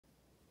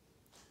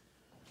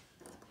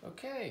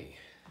Okay,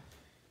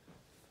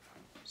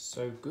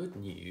 so good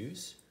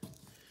news.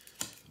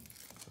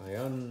 I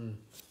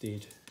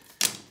undid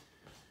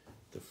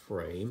the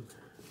frame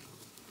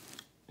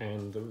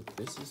and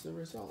this is the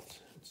result.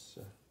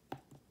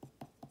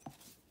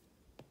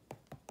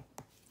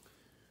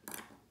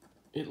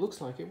 It looks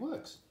like it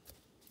works.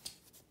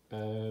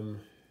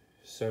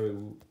 So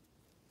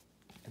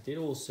I did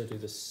also do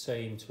the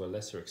same to a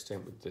lesser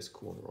extent with this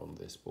corner on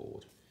this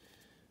board.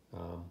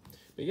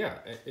 But yeah,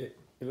 it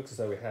looks as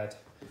though we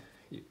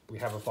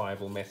have a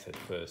viable method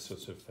for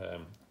sort of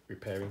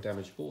repairing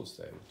damaged boards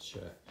there, which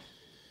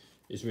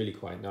is really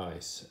quite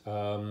nice.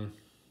 So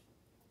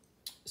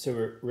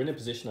we're in a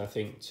position, I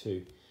think,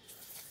 to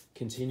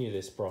continue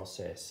this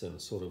process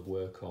and sort of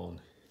work on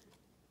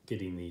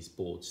getting these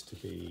boards to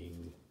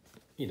being,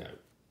 you know,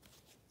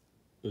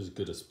 as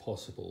good as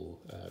possible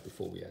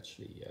before we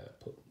actually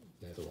put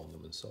leather on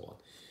them and so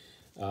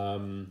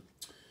on.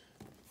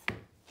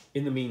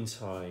 In the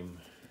meantime,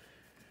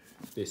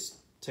 this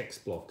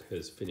text block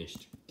has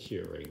finished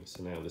curing,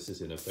 so now this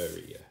is in a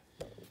very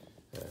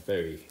kind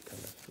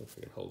of, if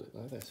we can hold it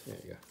like this, there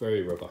you go,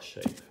 very robust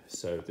shape.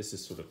 So this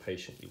is sort of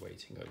patiently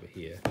waiting over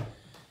here.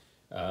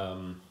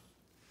 I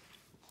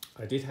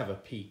did have a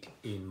peek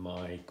in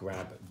my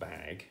grab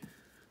bag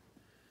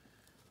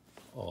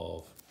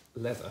of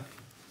leather,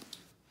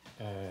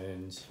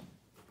 and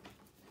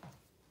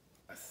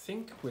I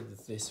think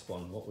with this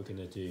one what we're going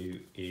to do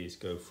is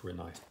go for a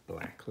nice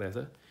black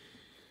leather.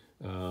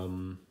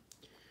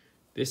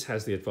 This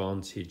has the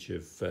advantage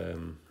of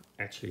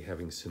actually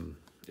having some,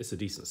 it's a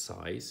decent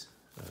size,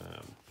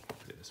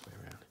 put it this way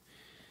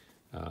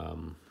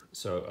around.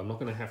 So I'm not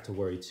going to have to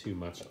worry too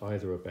much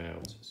either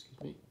about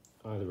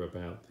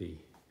the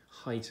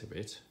height of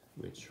it,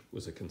 which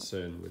was a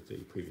concern with the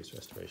previous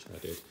restoration I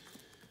did,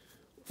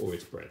 or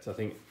its breadth. I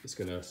think it's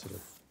going to sort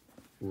of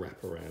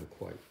wrap around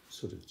quite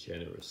sort of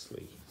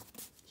generously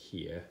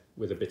here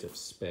with a bit of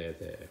spare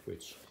there,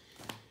 which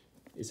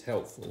is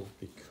helpful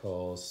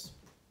because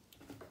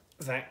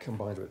that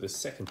combined with this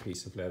second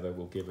piece of leather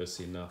will give us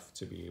enough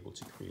to be able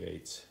to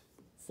create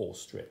 4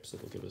 strips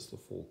that will give us the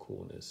 4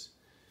 corners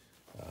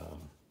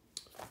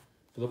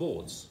for the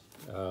boards.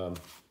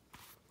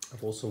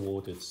 I've also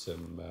ordered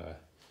some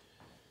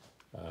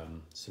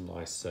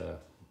nice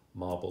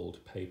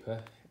marbled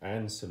paper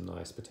and some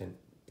nice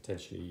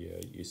potentially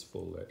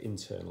useful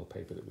internal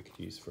paper that we could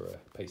use for a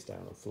paste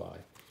down and fly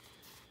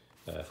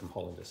from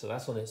Hollander. So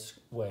that's on its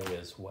way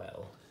as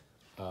well.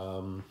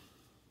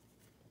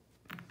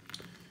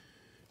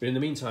 But in the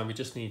meantime, we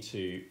just need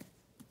to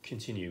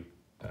continue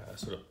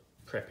sort of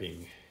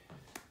prepping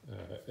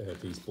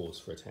these boards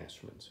for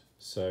attachment.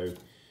 So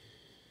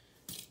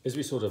as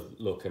we sort of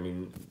look, I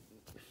mean,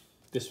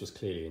 this was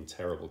clearly in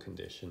terrible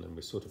condition and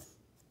we sort of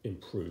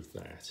improved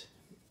that.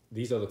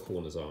 These other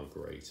corners aren't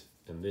great,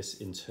 and this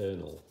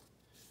internal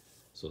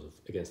sort of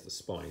against the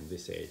spine,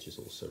 this edge is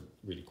also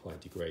really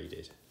quite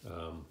degraded.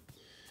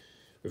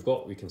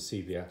 We can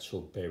see the actual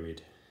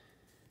buried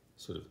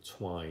sort of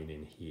twine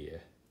in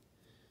here.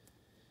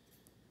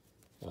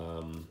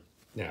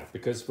 Now,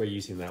 because we're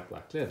using that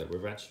black leather,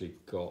 we've actually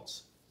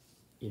got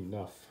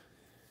enough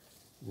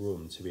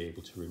room to be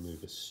able to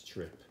remove a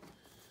strip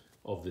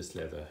of this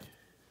leather,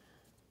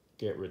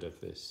 get rid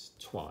of this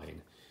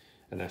twine,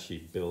 and actually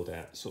build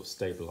out, sort of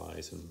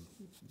stabilize and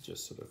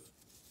just sort of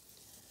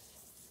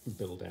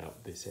build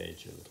out this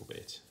edge a little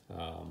bit.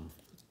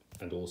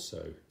 And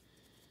also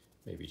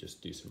maybe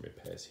just do some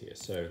repairs here.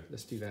 So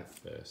let's do that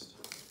first.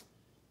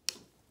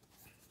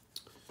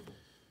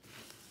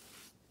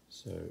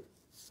 So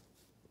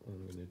what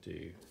I'm going to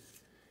do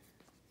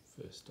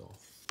first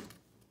off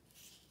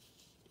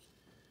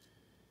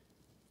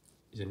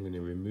is I'm going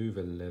to remove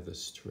a leather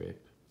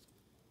strip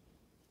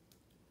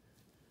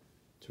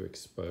to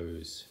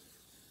expose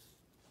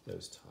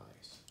those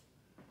ties.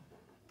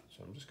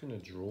 So I'm just going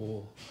to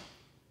draw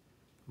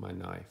my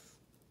knife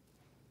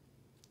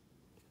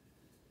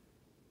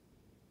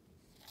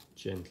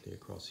gently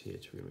across here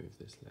to remove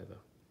this leather.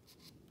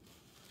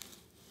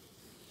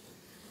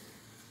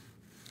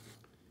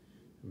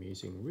 I'm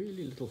using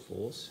really little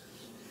force.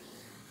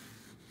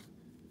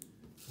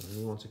 I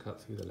only want to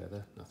cut through the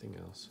leather, nothing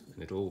else.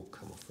 And it'll all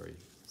come off very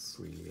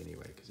freely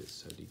anyway because it's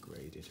so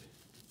degraded.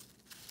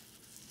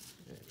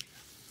 There we go.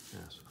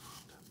 That's what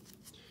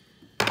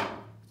I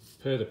want.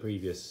 Per the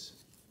previous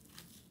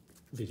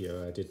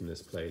video I did in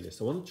this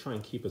playlist, I want to try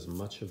and keep as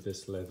much of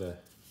this leather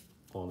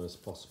on as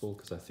possible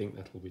because I think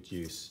that'll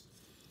reduce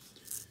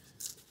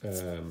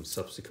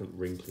subsequent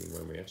wrinkling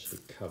when we actually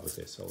cover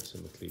this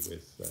ultimately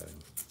with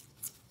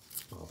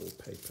marbled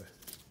paper.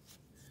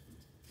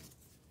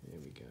 There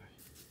we go.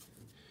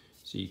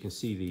 So you can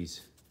see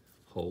these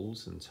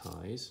holes and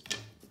ties.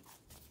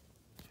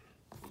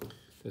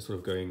 They're sort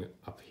of going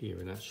up here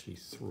and actually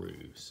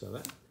through. So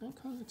that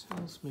kind of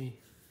tells me,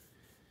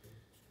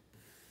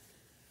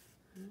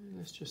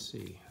 let's just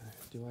see,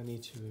 do I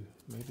need to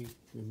maybe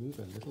remove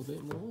a little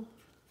bit more?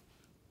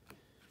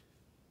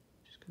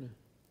 Just gonna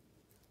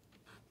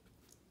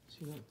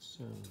see that's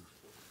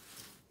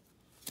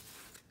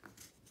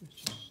let's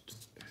just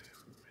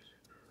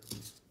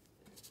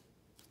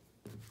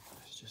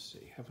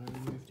have I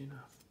removed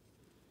enough?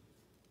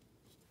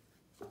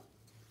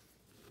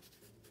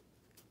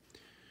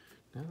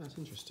 Now that's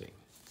interesting.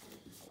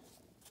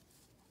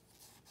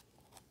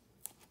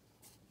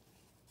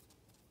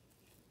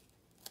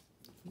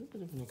 A little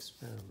bit of an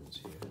experiment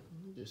here.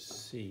 Let me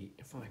just see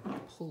if I can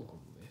pull on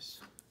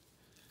this.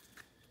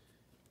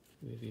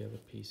 Where the other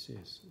piece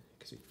is,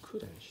 because it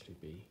could actually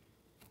be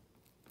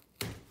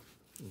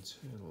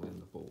internal in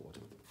the board.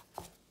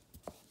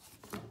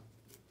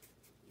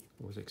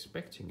 I was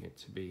expecting it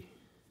to be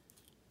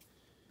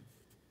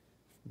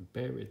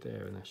buried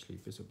there and actually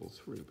visible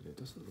through, but it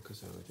doesn't look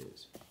as though it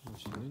is,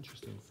 which is an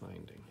interesting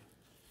finding.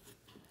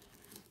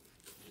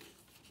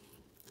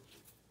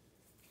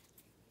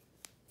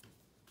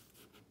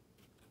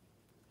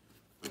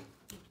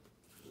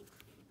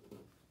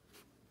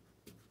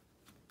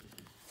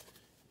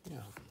 Yeah,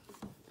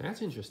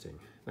 that's interesting.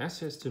 That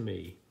says to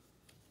me,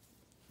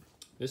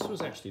 this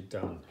was actually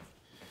done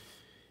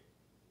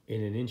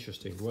in an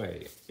interesting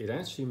way. It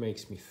actually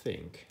makes me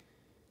think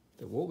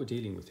that what we're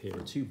dealing with here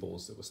are two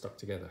boards that were stuck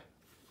together.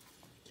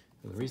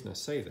 And the reason I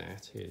say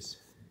that is,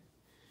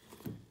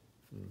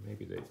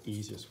 maybe the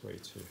easiest way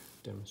to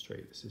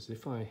demonstrate this is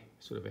if I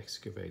sort of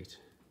excavate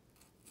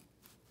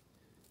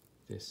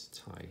this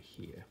tie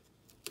here,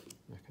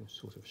 I can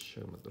sort of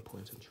show them at the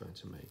point I'm trying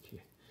to make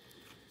here.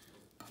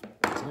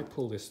 As I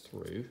pull this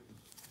through,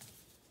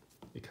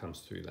 it comes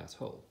through that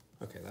hole.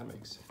 Okay, that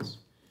makes sense.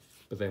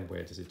 But then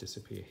where does it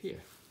disappear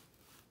here?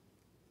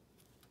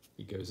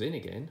 It goes in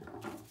again,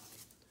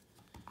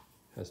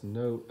 has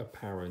no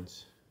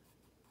apparent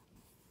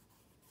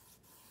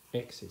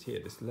exit here.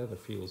 This leather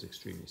feels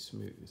extremely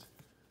smooth.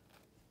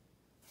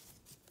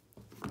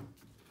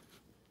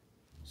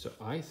 So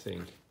I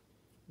think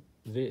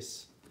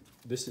this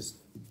is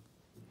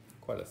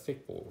quite a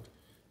thick board.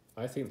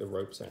 I think the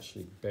rope's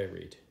actually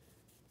buried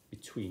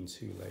between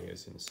two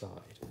layers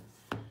inside,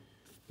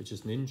 which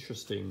is an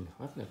interesting,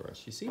 I've never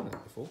actually seen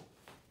that before.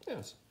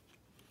 Yes,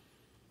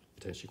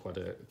 potentially quite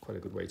a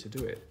good way to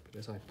do it. But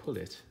as I pull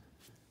it,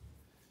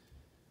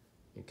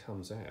 it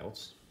comes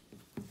out.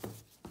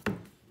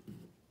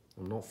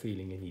 I'm not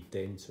feeling any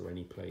dent or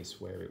any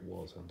place where it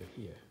was under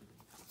here.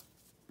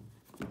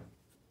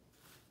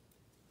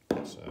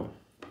 So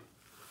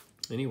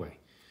anyway,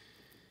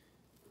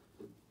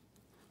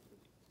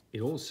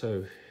 it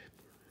also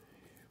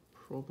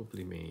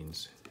probably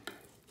means,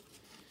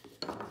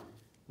 I'm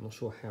not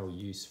sure how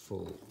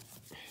useful.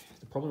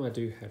 The problem I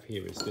do have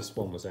here is this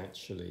one was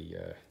actually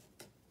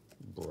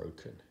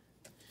broken.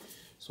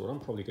 So what I'm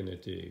probably going to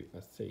do, I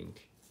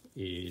think,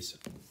 is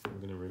I'm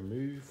going to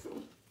remove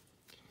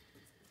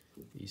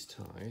these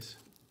ties.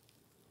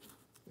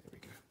 There we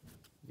go.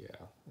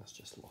 Yeah, that's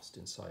just lost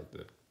inside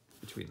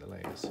between the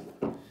layers.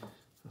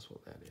 That's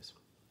what that is.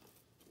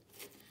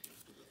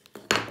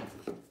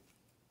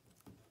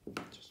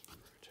 Just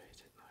rotate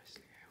it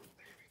nicely out.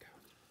 There we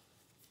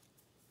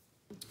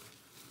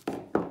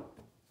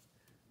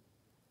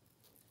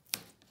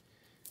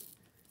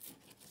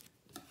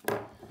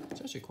go. It's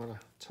actually quite a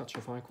touch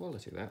of high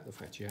quality, that, the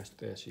fact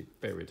they actually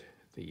buried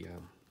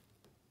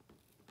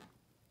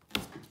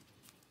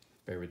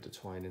the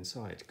twine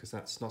inside, because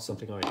that's not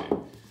something I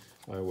do.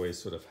 I always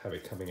sort of have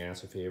it coming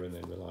out of here and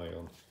then rely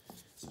on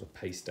sort of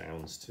paste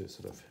downs to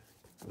sort of,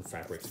 and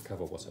fabric to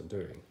cover what I'm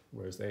doing,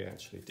 whereas they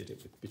actually did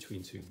it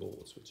between two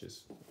boards, which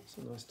is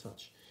a nice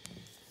touch.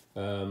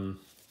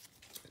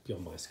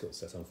 Beyond my skill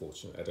set,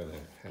 unfortunately. I don't know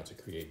how to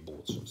create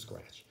boards from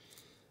scratch.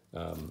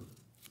 But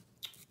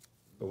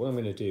what I'm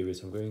going to do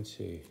is I'm going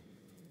to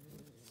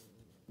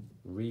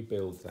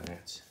rebuild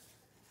that.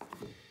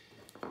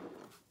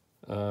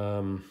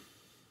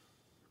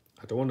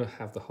 I don't want to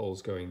have the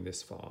holes going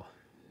this far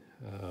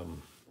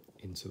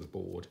into the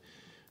board.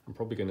 I'm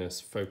probably going to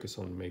focus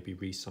on maybe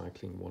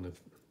recycling one of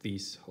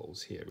these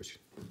holes here, which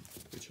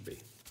will be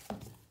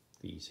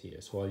these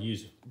here. So I'll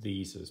use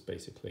these as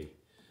basically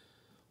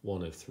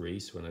one of three.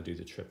 So when I do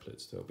the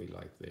triplets, they'll be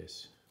like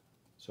this.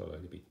 So I'll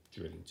only be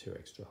drilling 2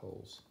 extra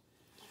holes.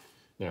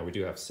 Now we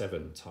do have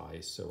 7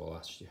 ties, so I'll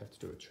actually have to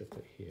do a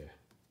triplet here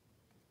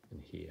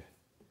and here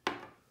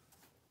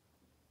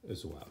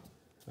as well.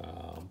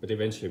 But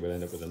eventually we'll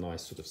end up with a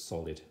nice sort of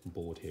solid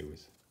board here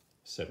with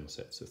 7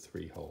 sets of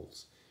 3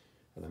 holes.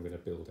 And I'm going to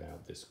build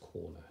out this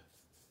corner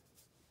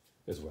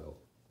as well.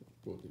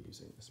 We'll be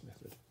using this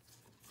method.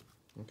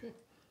 Okay.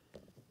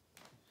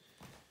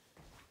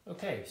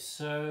 Okay,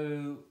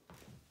 so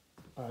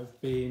I've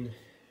been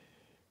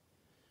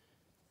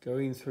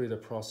going through the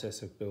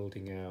process of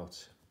building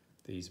out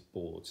these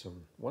boards.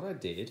 And what I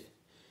did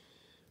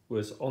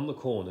was on the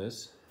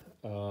corners,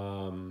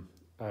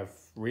 I've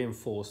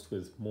reinforced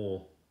with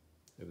more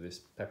of this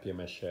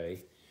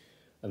papier-mâché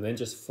and then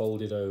just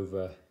folded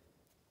over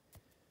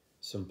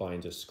some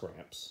binder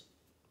scraps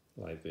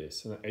like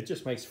this. And it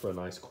just makes for a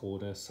nice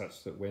corner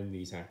such that when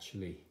these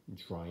actually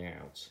dry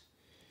out,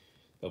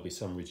 there'll be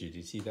some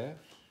rigidity there.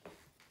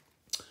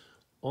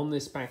 On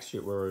this back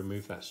strip where I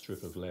removed that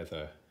strip of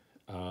leather,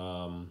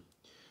 I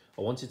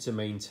wanted to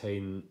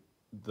maintain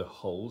the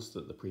holes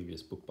that the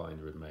previous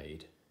bookbinder had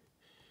made.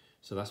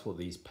 So that's what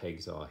these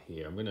pegs are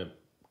here. I'm going to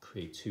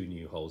create 2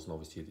 new holes, and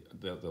obviously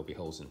there'll be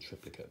holes in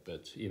triplicate,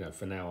 but you know,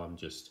 for now I'm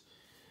just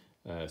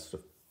sort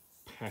of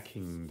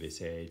packing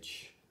this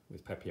edge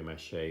with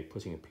papier-mâché,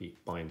 putting a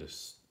binder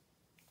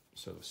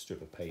sort of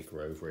strip of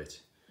paper over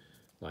it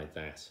like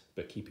that,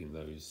 but keeping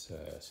those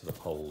sort of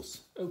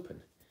holes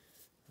open.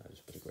 I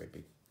just put a great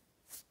big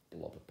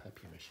blob of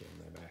papier-mâché in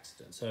there by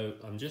accident. So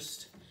I'm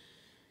just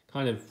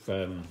kind of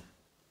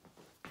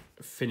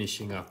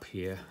finishing up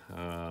here,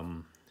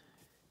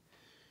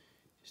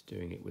 just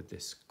doing it with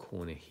this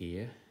corner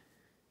here.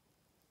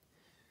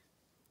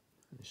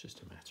 And it's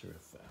just a matter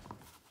of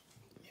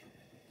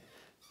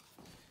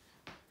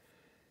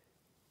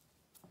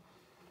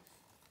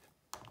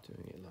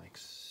doing it like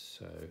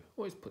so.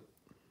 Always put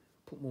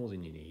more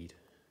than you need,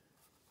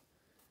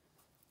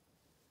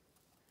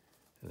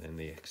 and then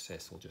the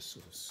excess will just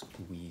sort of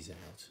squeeze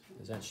out.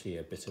 There's actually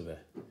a bit of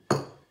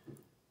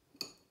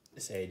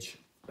this edge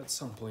at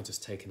some point has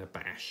taken a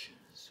bash,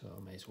 so I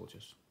may as well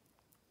just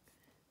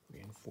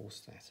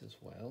reinforce that as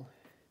well,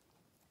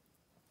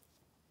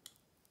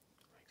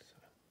 like so.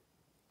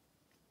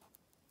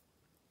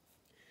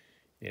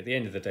 Yeah, at the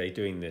end of the day,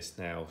 doing this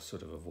now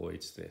sort of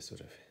avoids the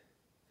sort of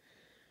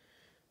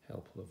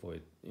will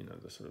avoid, you know,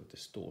 the sort of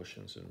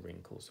distortions and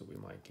wrinkles that we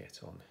might get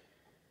on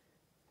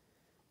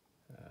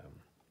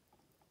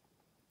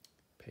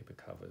paper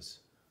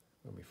covers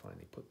when we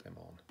finally put them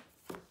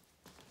on.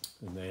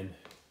 And then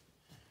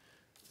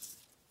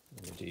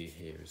what we'll do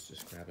here is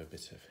just grab a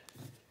bit of,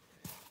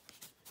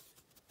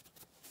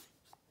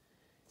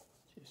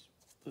 just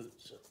put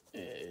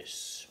a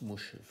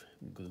smush of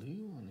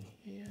glue on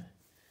here,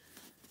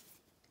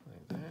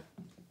 like that.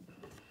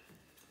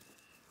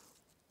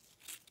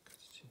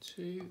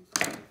 Two.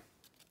 Like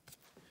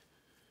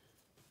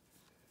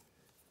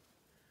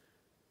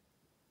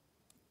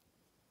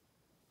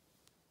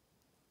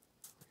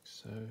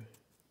so.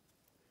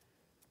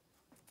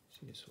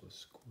 See, it sort of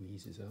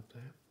squeezes up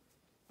there.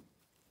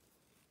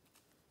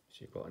 So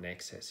you've got an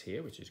excess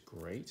here, which is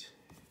great.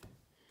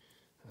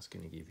 That's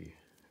going to give you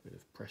a bit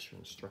of pressure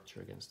and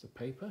structure against the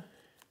paper.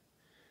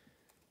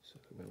 So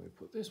that when we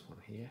put this one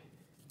here,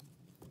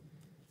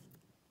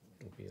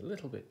 it'll be a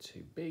little bit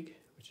too big,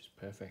 which is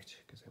perfect,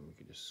 because then we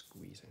can just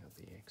squeeze out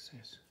the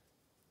excess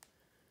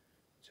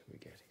so we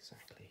get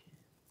exactly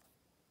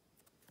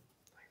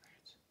like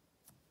that.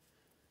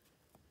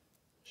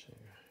 So,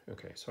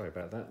 okay, sorry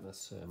about that.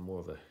 That's more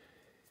of a,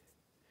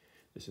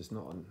 this is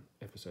not an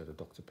episode of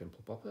Dr.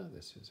 Pimple Popper,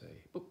 this is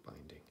a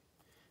bookbinding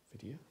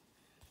video.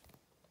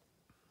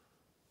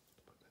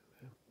 Put that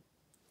there.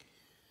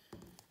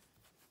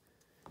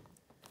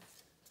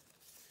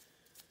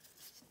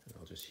 And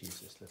I'll just use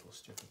this little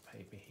strip of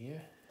paper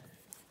here.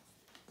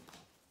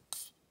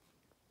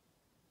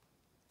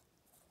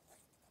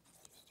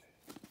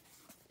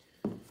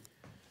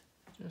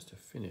 Just to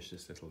finish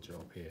this little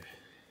job here.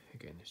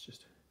 Again, it's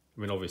just, I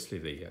mean, obviously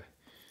the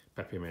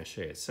papier-mâché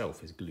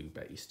itself is glue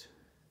based,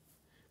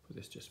 but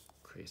this just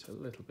creates a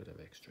little bit of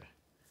extra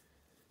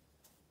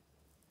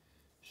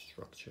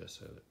structure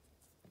so that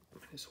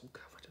when it's all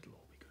covered, it'll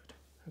all be good.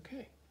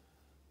 Okay,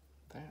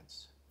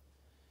 that's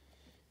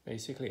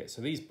basically it.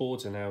 So these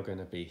boards are now going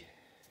to be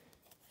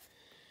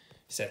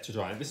set to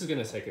dry. This is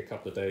going to take a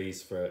couple of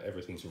days for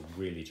everything to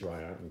really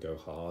dry out and go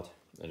hard,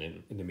 and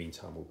in the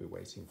meantime we'll be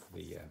waiting for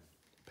the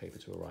paper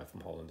to arrive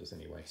from Hollanders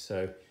anyway.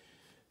 So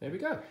there we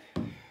go.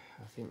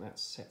 I think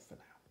that's set for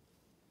now.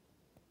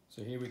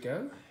 So here we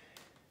go.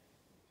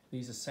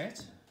 These are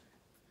set.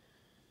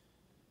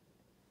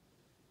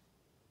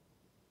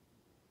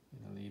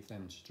 I'm going to leave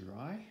them to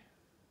dry.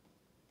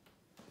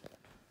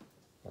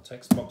 Our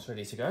text box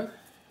ready to go.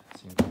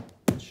 It's in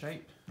good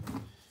shape.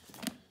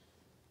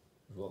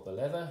 We've got the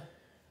leather.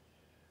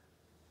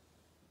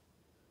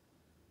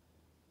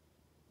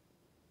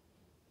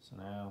 So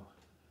now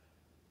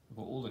we've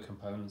got all the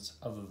components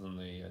other than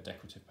the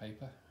decorative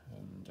paper,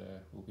 and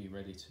we'll be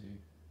ready to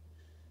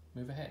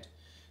move ahead.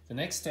 The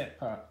next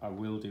step I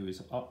will do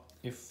is,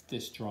 if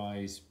this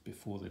dries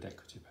before the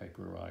decorative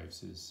paper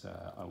arrives, is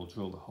I will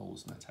drill the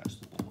holes and attach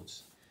the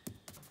boards.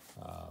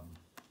 And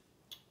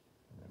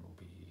then we'll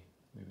be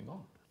moving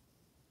on.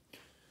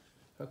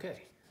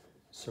 Okay,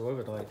 so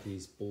overnight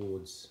these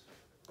boards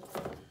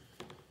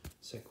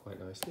set quite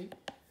nicely.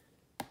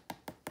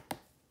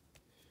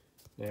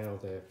 Now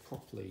they're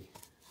properly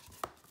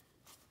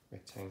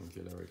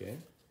rectangular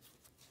again,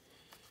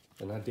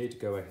 and I did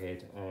go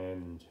ahead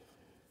and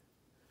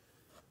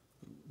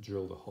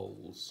drill the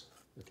holes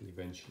that will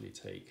eventually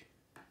take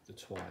the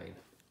twine.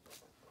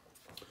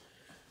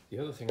 The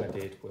other thing I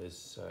did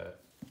was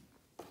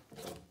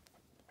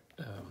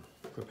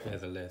prepare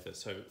the leather.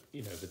 So,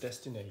 you know, the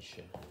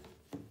destination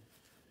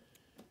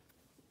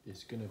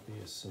is going to be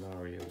a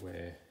scenario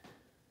where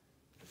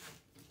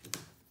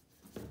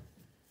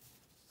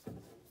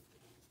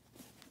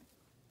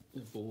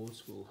the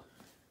boards will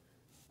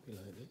be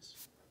like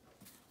this,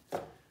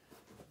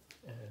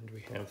 and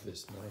we have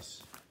this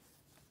nice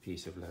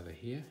piece of leather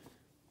here.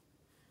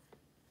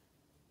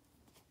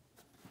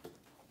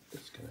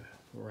 It's going to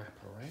wrap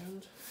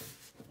around,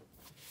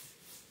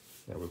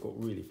 Now we've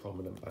got really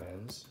prominent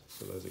bands,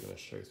 so those are going to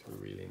show through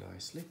really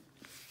nicely.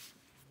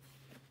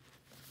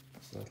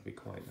 So that'll be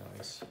quite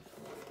nice.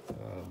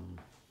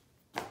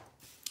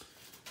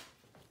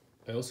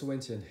 I also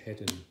went ahead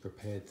and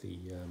prepared the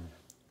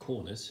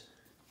corners.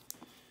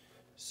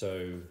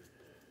 So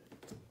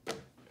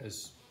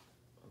as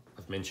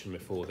I've mentioned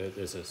before,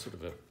 there's a sort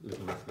of a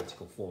little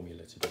mathematical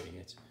formula to doing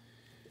it.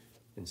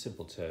 In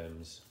simple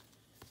terms,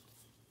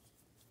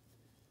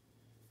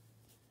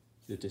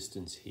 the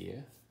distance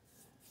here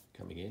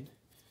coming in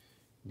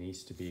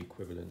needs to be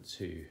equivalent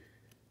to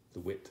the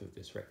width of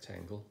this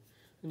rectangle,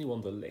 and you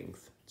want the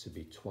length to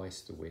be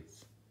twice the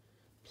width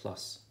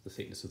plus the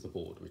thickness of the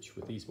board, which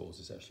with these boards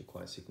is actually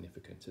quite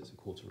significant. It's a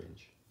 1/4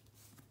 inch.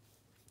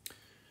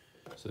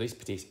 So these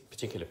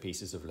particular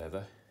pieces of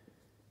leather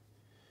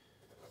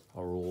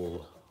are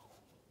all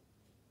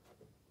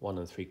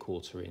 1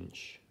 3/4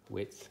 inch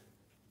width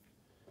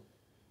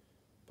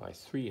by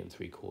 3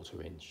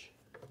 3/4 inch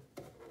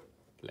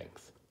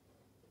length.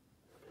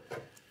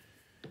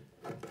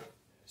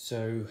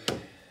 So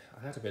I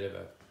had a bit of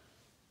a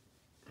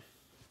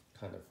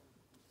kind of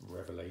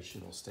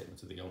revelation or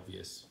statement of the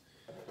obvious,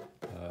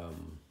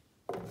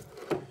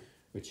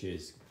 which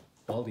is,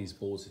 while these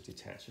boards are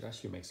detached, it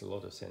actually makes a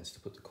lot of sense to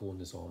put the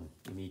corners on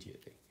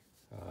immediately.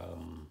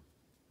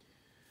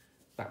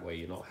 That way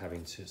you're not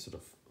having to sort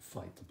of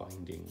fight the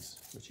bindings,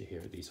 which you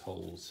hear at these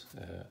holes,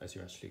 as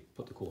you actually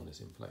put the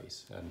corners in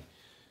place. And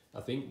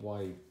I think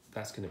why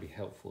that's going to be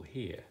helpful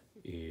here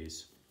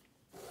is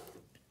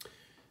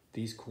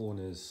these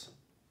corners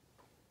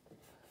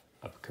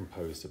are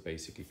composed of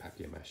basically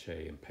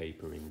papier-mâché and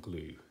paper and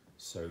glue,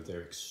 so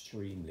they're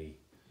extremely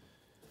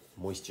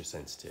moisture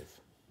sensitive,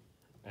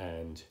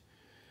 and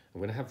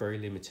I'm going to have very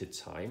limited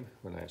time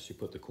when I actually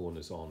put the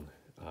corners on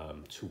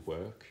to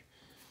work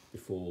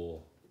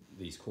before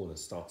these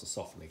corners start to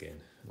soften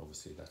again, and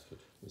obviously that would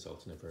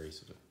result in a very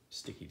sort of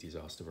sticky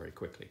disaster very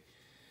quickly.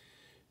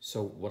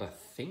 So what I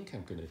think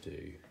I'm going to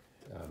do,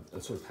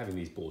 and sort of having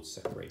these boards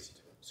separated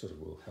sort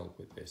of will help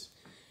with this,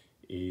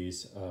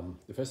 is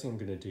the first thing I'm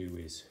going to do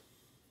is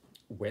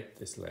wet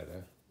this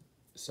leather,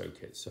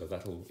 soak it, so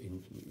that'll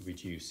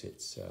reduce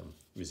its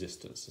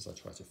resistance as I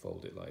try to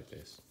fold it like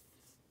this.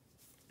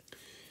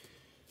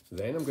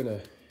 Then I'm going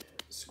to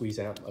squeeze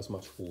out as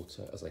much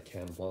water as I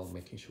can while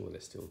making sure they're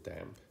still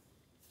damp.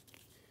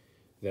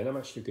 Then I'm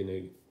actually going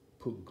to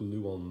put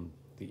glue on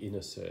the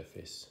inner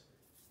surface.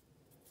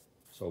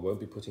 So I won't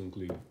be putting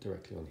glue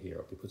directly on here,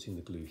 I'll be putting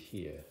the glue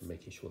here and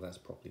making sure that's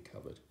properly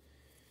covered.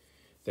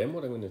 Then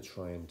what I'm going to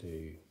try and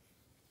do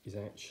is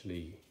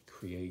actually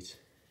create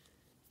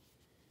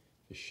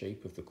the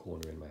shape of the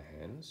corner in my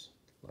hands,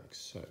 like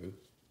so,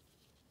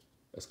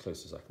 as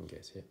close as I can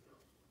get it.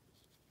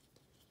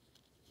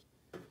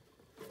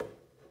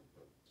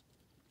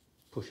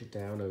 Push it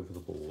down over the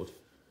board.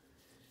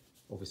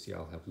 Obviously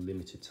I'll have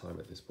limited time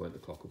at this point, the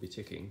clock will be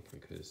ticking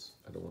because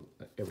I don't want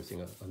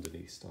everything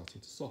underneath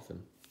starting to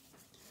soften.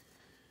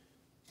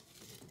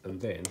 And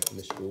then, and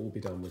this should all be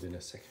done within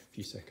a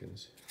few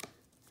seconds,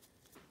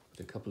 put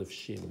a couple of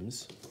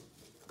shims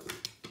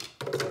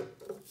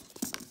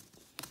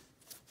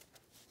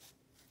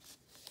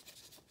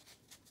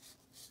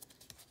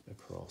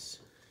across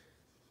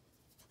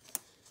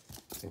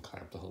and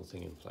clamp the whole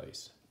thing in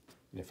place.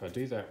 And if I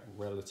do that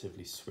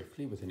relatively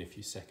swiftly within a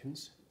few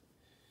seconds,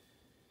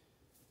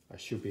 I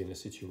should be in a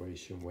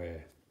situation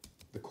where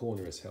the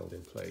corner is held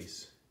in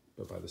place,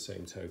 but by the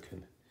same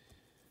token,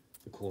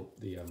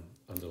 the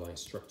underlying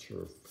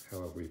structure of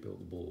however we built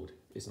the board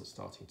isn't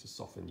starting to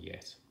soften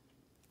yet.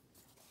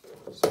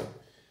 So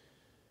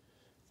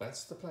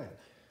that's the plan.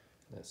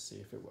 Let's see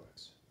if it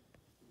works.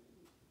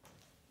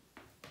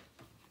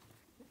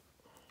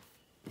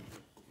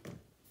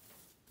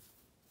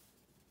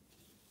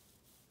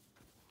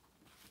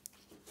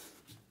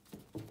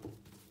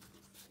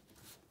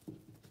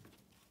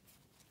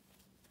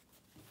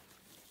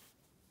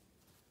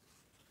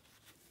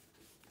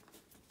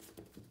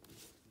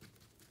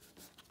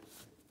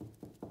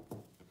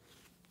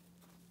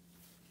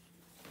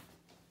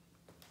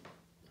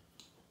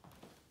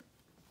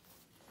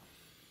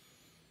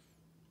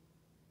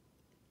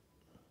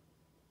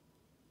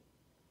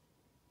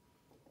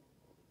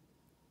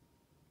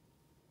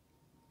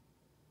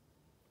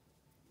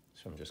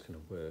 So I'm just going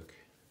to work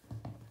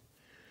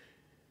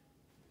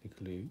the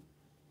glue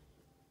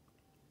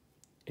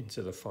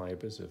into the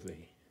fibres of the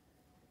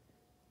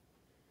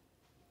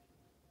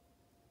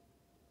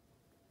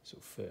sort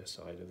of fur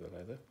side of the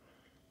leather.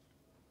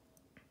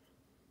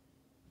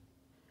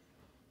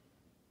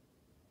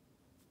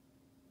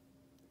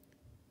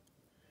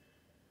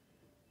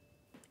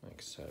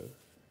 Like so.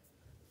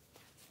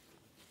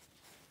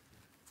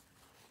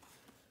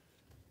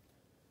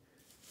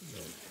 And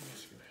then I'm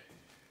just going to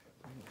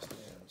bring this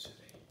down to the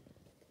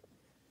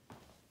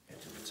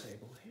edge of the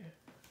table here,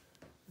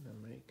 and then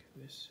make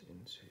this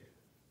into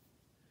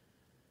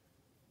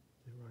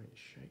the right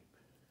shape.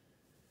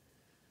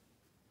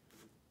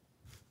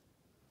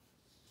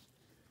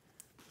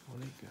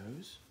 On it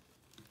goes.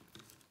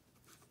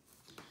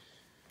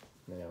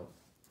 Now,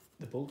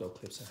 the bulldog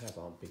clips I have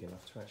aren't big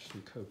enough to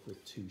actually cope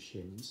with 2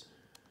 shims,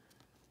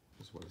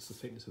 as well as the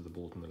thickness of the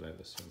board and the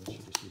leather, so I'm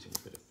actually just using a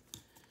bit of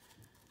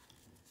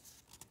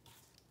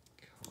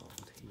card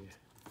here.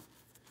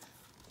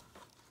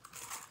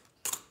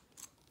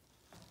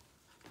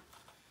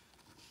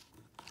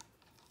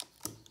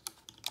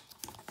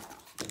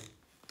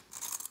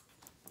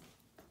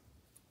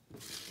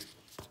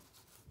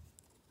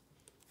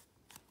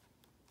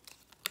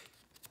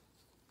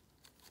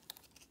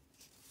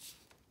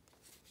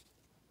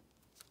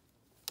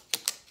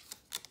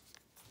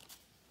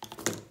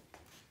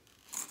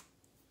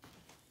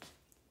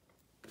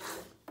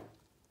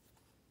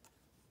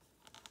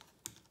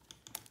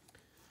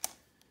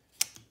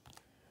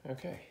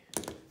 Okay.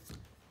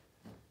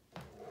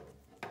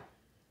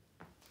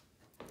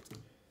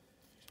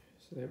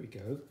 So there we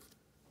go.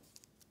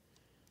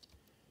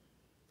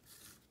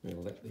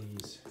 We'll let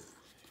these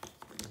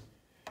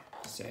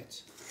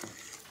set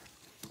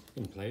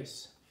in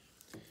place.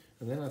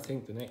 And then I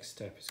think the next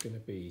step is going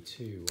to be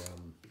to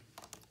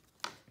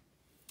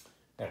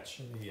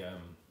actually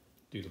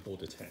do the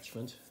board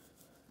attachment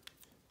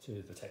to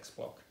the text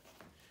block.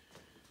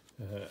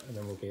 And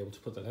then we'll be able to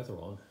put the leather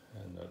on,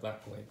 and at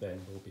that point then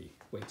we'll be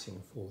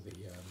waiting for the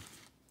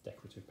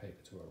decorative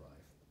paper to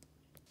arrive.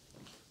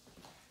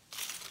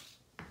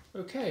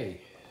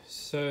 Okay,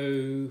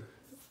 so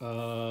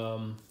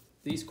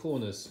these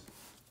corners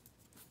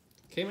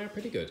came out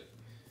pretty good.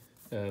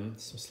 Some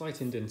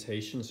slight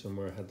indentations from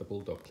where I had the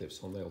bulldog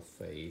clips on, they'll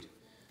fade.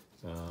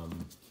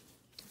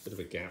 Bit of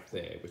a gap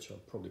there, which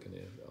I'm probably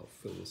I'll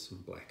fill with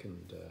some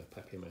blackened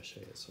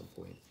papier-mâché at some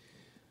point.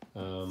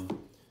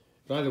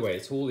 But either way,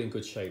 it's all in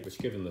good shape, which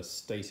given the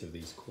state of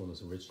these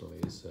corners originally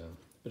is a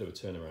bit of a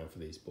turnaround for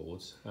these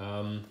boards.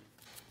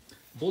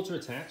 Boards are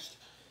attached.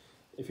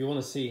 If you want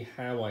to see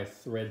how I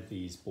thread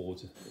these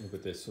boards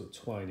with this sort of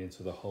twine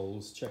into the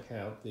holes, check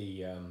out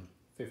the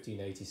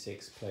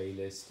 1586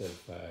 playlist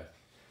of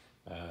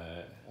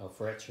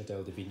Alforeccia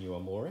del Divino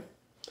Amore,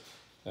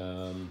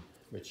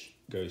 which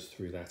goes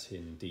through that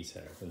in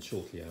detail, and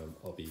shortly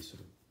I'll be sort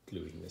of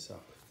gluing this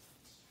up.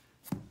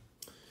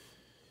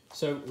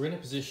 So we're in a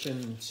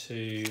position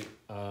to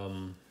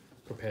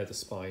prepare the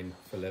spine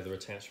for leather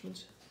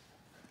attachment.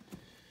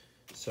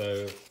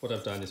 So what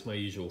I've done is my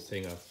usual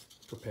thing. I've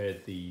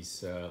prepared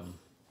these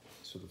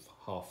sort of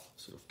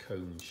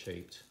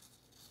cone-shaped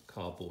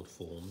cardboard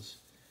forms.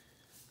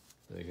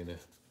 They're going to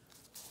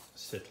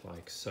sit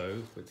like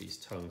so, with these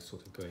tongues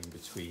sort of going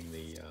between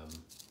the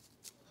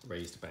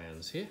raised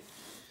bands here.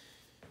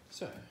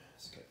 So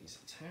let's get these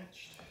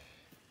attached.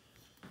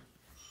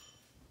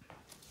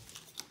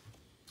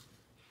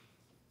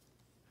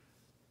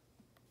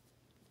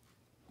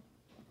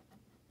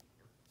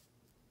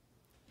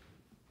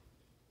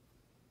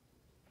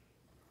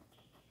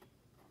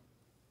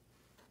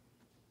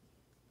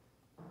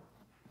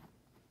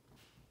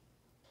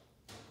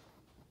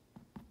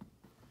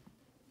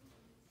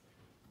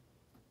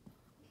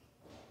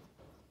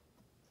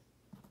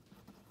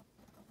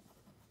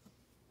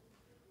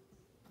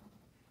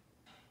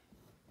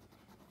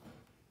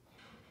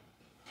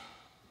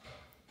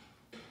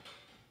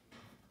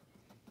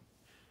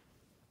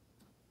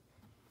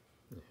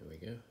 There we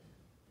go.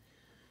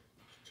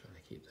 Just trying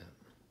to keep that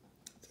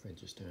thread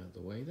just out of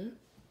the way there.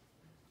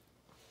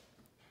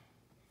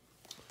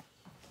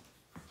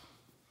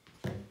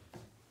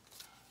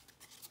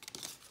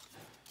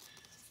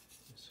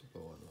 This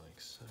will go on like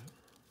so.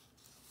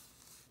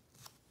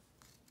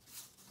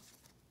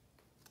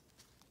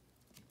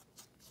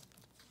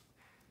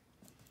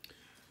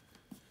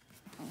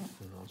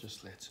 And I'll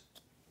just let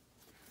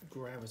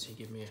gravity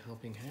give me a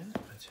helping hand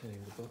by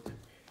turning the book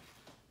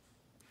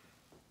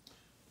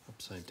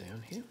upside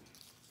down here.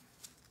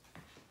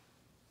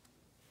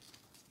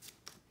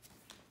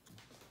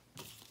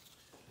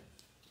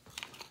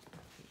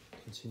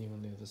 Continue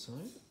on the other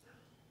side.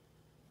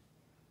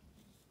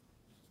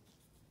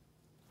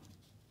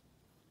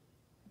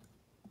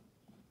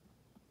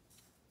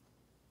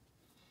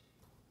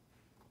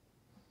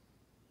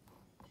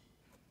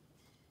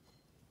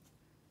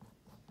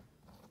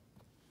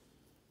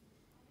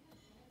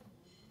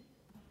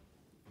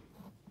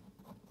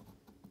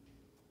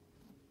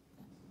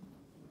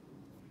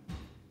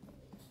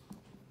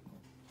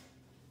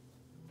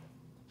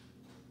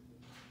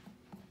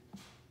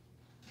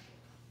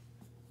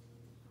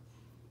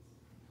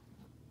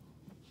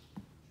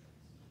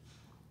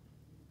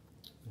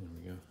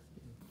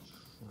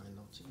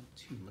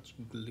 Too much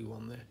glue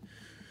on there.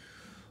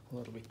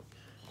 Well, that'll be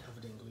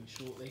covered in glue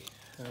shortly.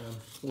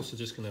 Also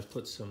just going to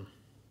put some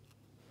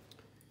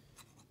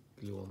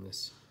glue on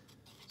this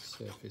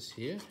surface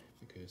here,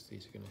 because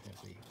these are going to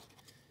have the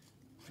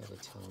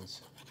other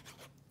tongues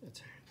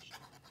attached.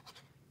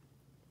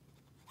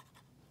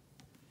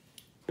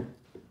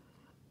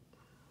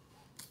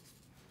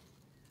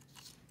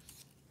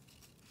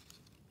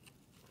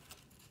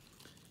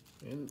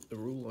 And the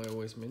rule I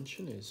always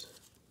mention is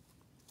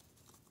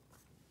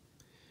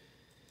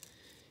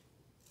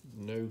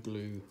no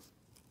glue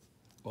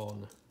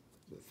on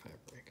the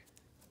fabric,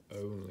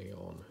 only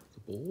on the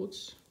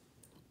boards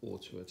or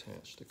to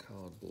attach the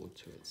cardboard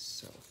to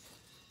itself,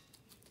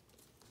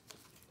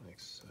 like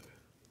so.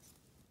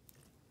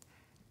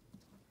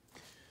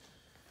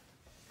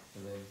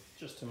 And then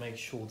just to make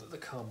sure that the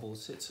cardboard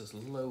sits as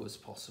low as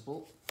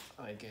possible,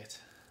 I get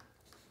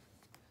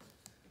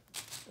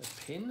a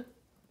pin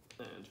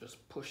and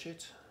just push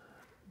it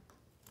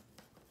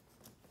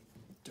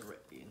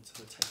directly into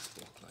the text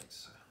block like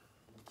so.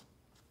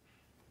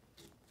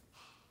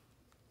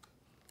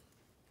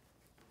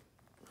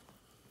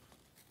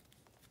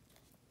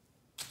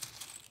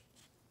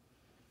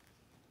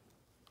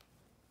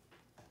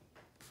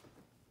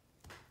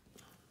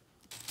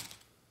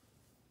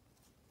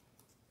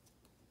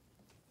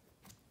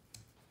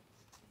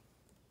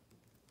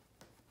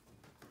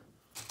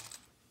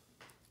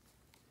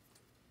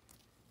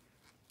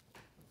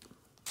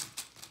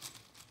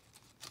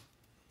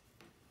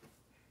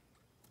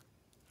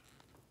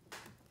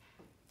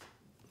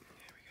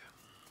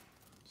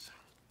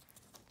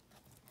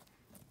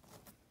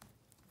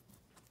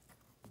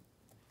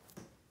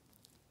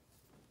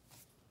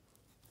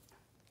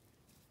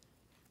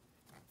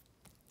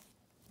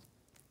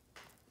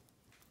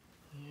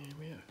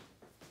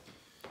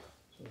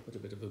 Put a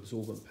bit of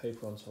absorbent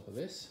paper on top of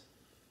this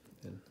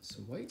and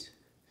some weight.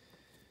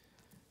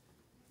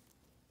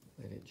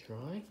 Let it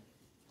dry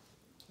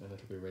and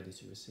it'll be ready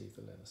to receive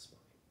the leather spine.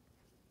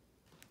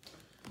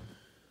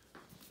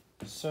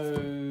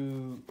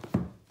 So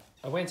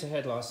I went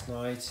ahead last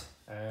night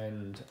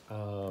and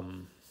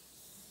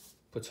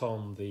put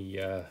on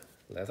the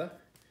leather.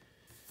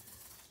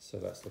 So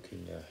that's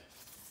looking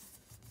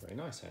very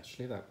nice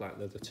actually. That black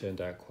leather turned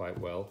out quite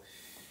well.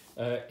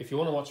 If you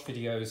want to watch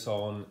videos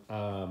on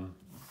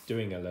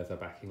doing a leather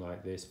backing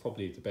like this,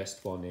 probably the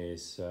best one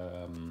is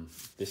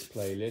this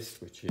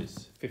playlist, which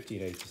is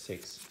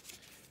 1586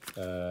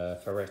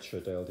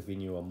 Ferretra del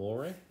Divino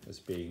Amore as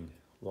being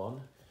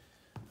one.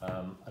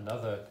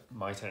 Another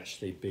might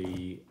actually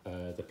be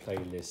the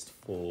playlist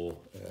for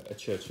A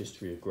Church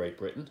History of Great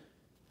Britain,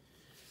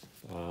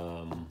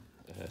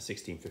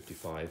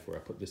 1655, where I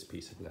put this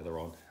piece of leather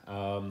on.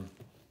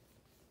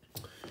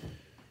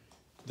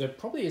 There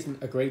probably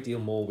isn't a great deal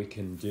more we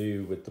can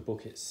do with the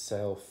book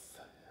itself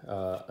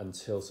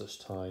until such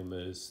time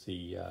as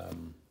the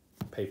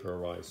paper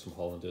arrives from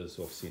Holland. There's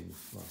obviously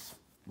nice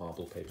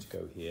marble paper to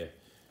go here,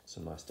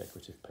 some nice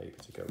decorative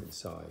paper to go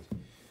inside.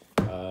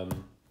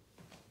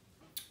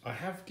 I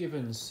have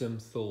given some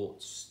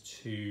thoughts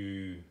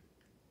to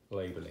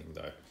labelling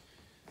though.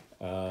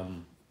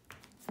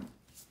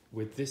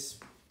 With this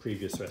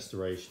previous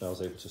restoration I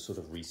was able to sort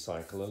of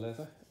recycle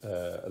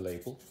a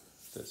label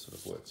that sort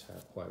of worked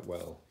out quite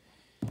well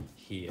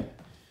here.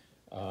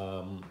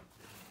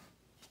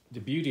 The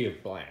beauty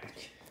of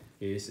black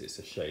is it's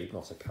a shade,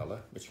 not a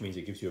colour, which means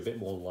it gives you a bit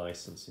more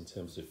license in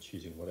terms of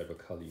choosing whatever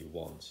colour you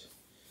want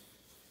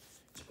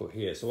to put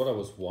here. So what I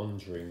was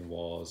wondering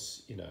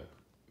was, you know,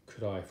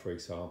 could I, for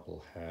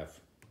example,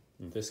 have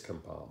in this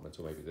compartment,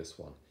 or maybe this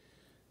one,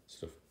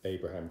 sort of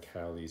Abraham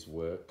Cowley's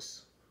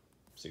works,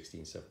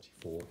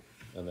 1674,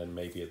 and then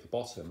maybe at the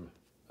bottom,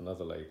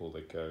 another label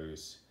that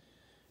goes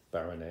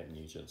Baronet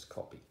Nugent's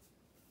copy,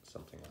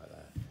 something like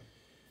that.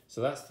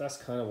 So that's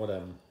kind of what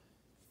I'm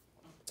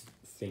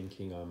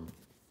thinking I'm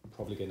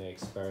probably going to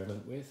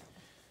experiment with.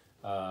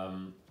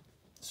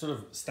 Sort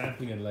of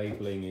stamping and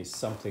labelling is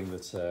something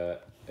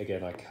that,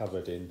 again, I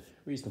covered in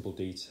reasonable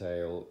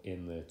detail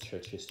in the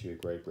Church History of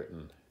Great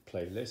Britain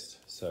playlist.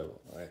 So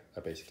I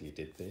basically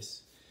did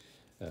this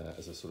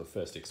as a sort of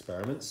first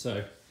experiment.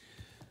 So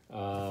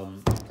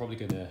I'm probably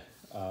going to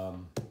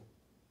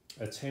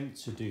attempt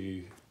to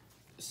do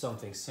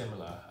something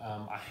similar.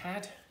 I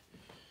had,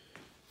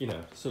 you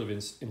know, sort of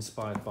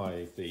inspired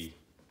by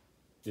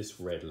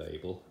this red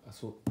label. I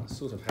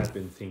sort of had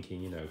been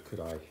thinking, you know, could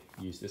I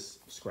use this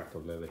scrap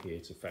of leather here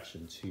to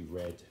fashion two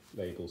red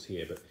labels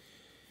here, but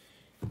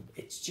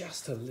it's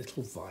just a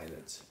little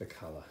violet, the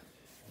colour.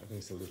 I think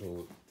it's a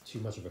little too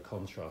much of a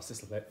contrast.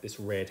 This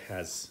red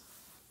has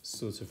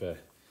sort of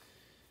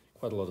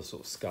quite a lot of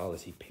sort of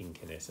scarlety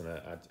pink in it, and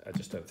I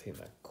just don't think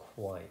that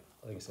quite,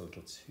 I think it's a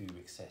little too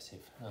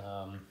excessive.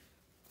 I'm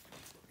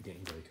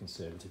getting very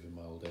conservative in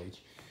my old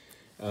age.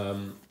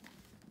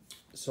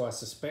 So I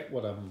suspect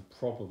what I'm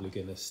probably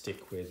going to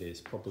stick with is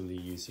probably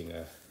using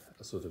a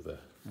sort of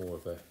more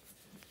of a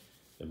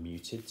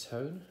muted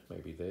tone,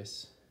 maybe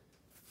this.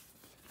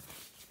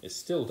 It's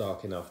still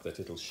dark enough that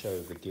it'll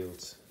show the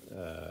gilt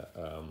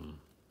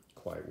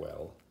quite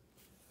well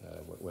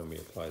when we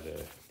apply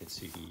the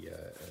Mitsugi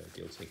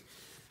gilting.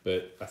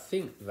 But I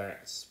think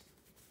that's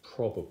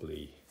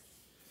probably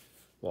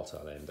what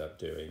I'll end up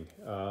doing.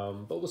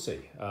 But we'll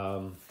see.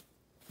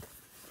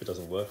 If it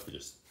doesn't work, we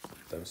just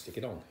don't stick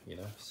it on, you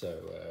know. So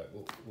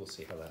we'll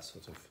see how that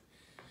sort of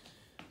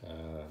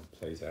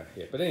plays out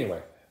here. But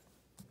anyway,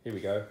 here we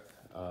go.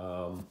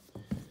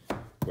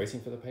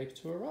 Waiting for the paper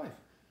to arrive.